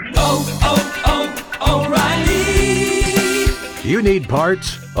You need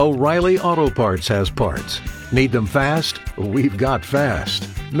parts? O'Reilly Auto Parts has parts. Need them fast? We've got fast.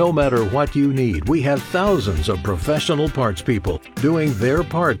 No matter what you need, we have thousands of professional parts people doing their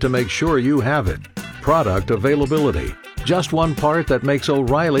part to make sure you have it. Product availability. Just one part that makes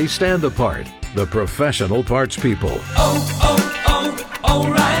O'Reilly stand apart. The professional parts people.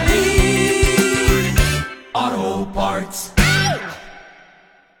 O'Reilly Auto Parts.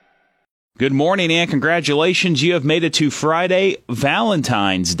 Good morning and congratulations. You have made it to Friday,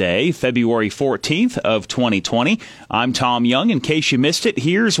 Valentine's Day, February 14th of 2020. I'm Tom Young. In case you missed it,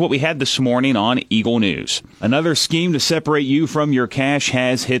 here's what we had this morning on Eagle News. Another scheme to separate you from your cash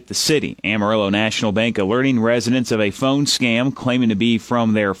has hit the city. Amarillo National Bank alerting residents of a phone scam claiming to be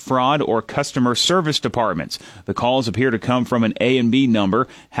from their fraud or customer service departments. The calls appear to come from an A and B number.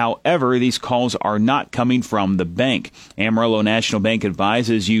 However, these calls are not coming from the bank. Amarillo National Bank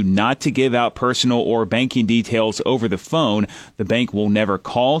advises you not to give out personal or banking details over the phone. The bank will never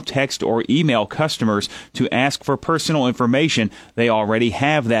call, text, or email customers to ask for personal information. They already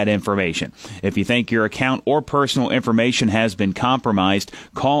have that information. If you think your account or personal information has been compromised,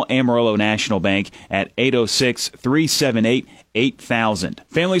 call Amarillo National Bank at 806-378-8000.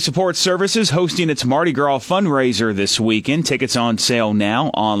 Family Support Services hosting its Mardi Gras fundraiser this weekend. Tickets on sale now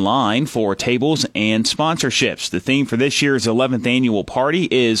online for tables and sponsorships. The theme for this year's 11th annual party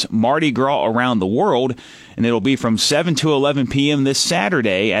is Mardi Gras Around the World, and it'll be from 7 to 11 p.m. this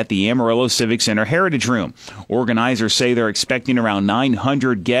Saturday at the Amarillo Civic Center Heritage Room. Organizers say they're expecting around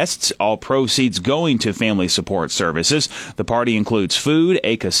 900 guests, all proceeds going to Family Support Services. The party includes food,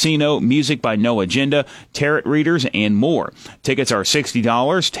 a casino, music by No Agenda, tarot readers, and more. Tickets are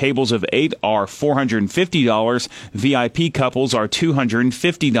 $60. Tables of 8 are $450. VIP couples are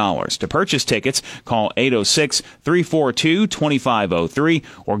 $250. To purchase tickets, call 806-342-2503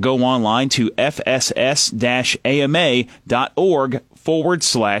 or go online to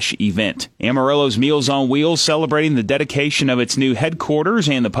fss-ama.org/event. Amarillo's Meals on Wheels celebrating the dedication of its new headquarters,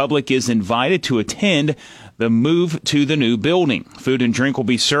 and the public is invited to attend the move to the new building. Food and drink will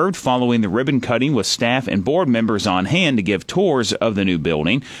be served following the ribbon cutting with staff and board members on hand to give tours of the new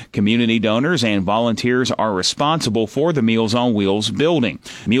building. Community donors and volunteers are responsible for the Meals on Wheels building.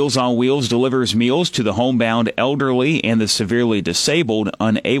 Meals on Wheels delivers meals to the homebound elderly and the severely disabled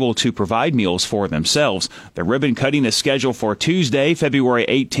unable to provide meals for themselves. The ribbon cutting is scheduled for Tuesday, February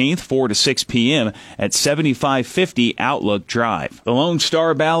 18th, 4 to 6 p.m. at 7550 Outlook Drive. The Lone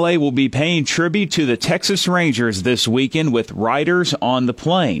Star Ballet will be paying tribute to the Texas Rangers this weekend with Riders on the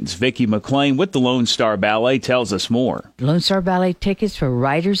Plains. Vicki McLean with the Lone Star Ballet tells us more. Lone Star Ballet tickets for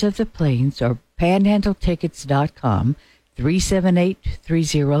Riders of the Plains or panhandletickets.com.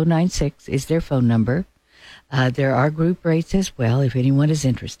 378-3096 is their phone number. There are group rates as well if anyone is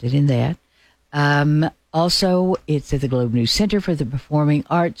interested in that. Also, it's at the Globe News Center for the Performing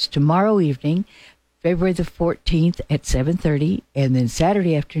Arts tomorrow evening, February the 14th at 7:30, and then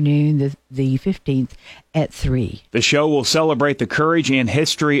Saturday afternoon, the 15th at 3. The show will celebrate the courage and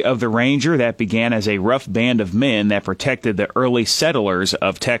history of the Ranger that began as a rough band of men that protected the early settlers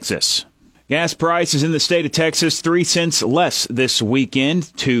of Texas. Gas prices in the state of Texas 3 cents less this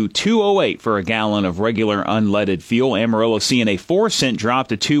weekend to $2.08 for a gallon of regular unleaded fuel. Amarillo seeing a 4-cent drop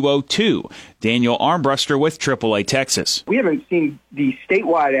to $2.02. Daniel Armbruster with AAA Texas. We haven't seen the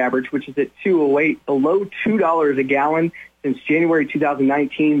statewide average, which is at $2.08, below $2 a gallon since January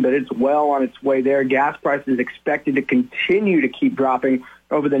 2019, but it's well on its way there. Gas prices expected to continue to keep dropping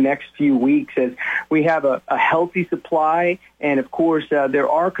over the next few weeks as we have a healthy supply. And, of course, there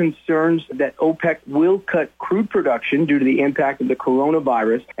are concerns that OPEC will cut crude production due to the impact of the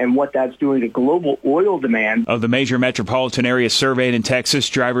coronavirus and what that's doing to global oil demand. Of the major metropolitan areas surveyed in Texas,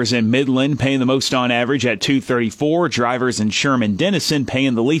 drivers in Midland paying the most on average at $2.34. Drivers in Sherman-Denison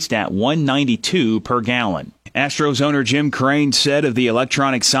paying the least at $1.92 per gallon. Astros owner Jim Crane said of the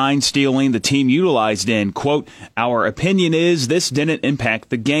electronic sign stealing the team utilized in, quote, "Our opinion is this didn't impact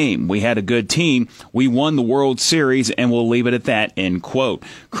the game. We had a good team. We won the World Series, and we'll leave it at that," end quote.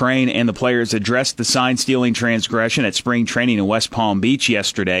 Crane and the players addressed the sign stealing transgression at spring training in West Palm Beach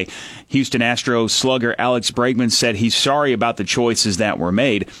yesterday. Houston Astros slugger Alex Bregman said he's sorry about the choices that were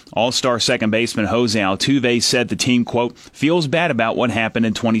made. All-star second baseman Jose Altuve said the team, quote, "feels bad about what happened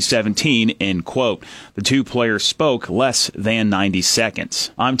in 2017," end quote. The two players spoke less than 90 seconds.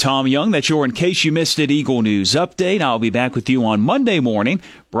 I'm Tom Young. That's your In Case You Missed It Eagle News Update. I'll be back with you on Monday morning,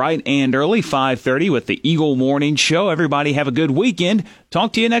 bright and early, 5:30 with the Eagle Morning Show. Everybody have a good weekend.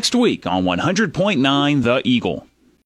 Talk to you next week on 100.9 The Eagle.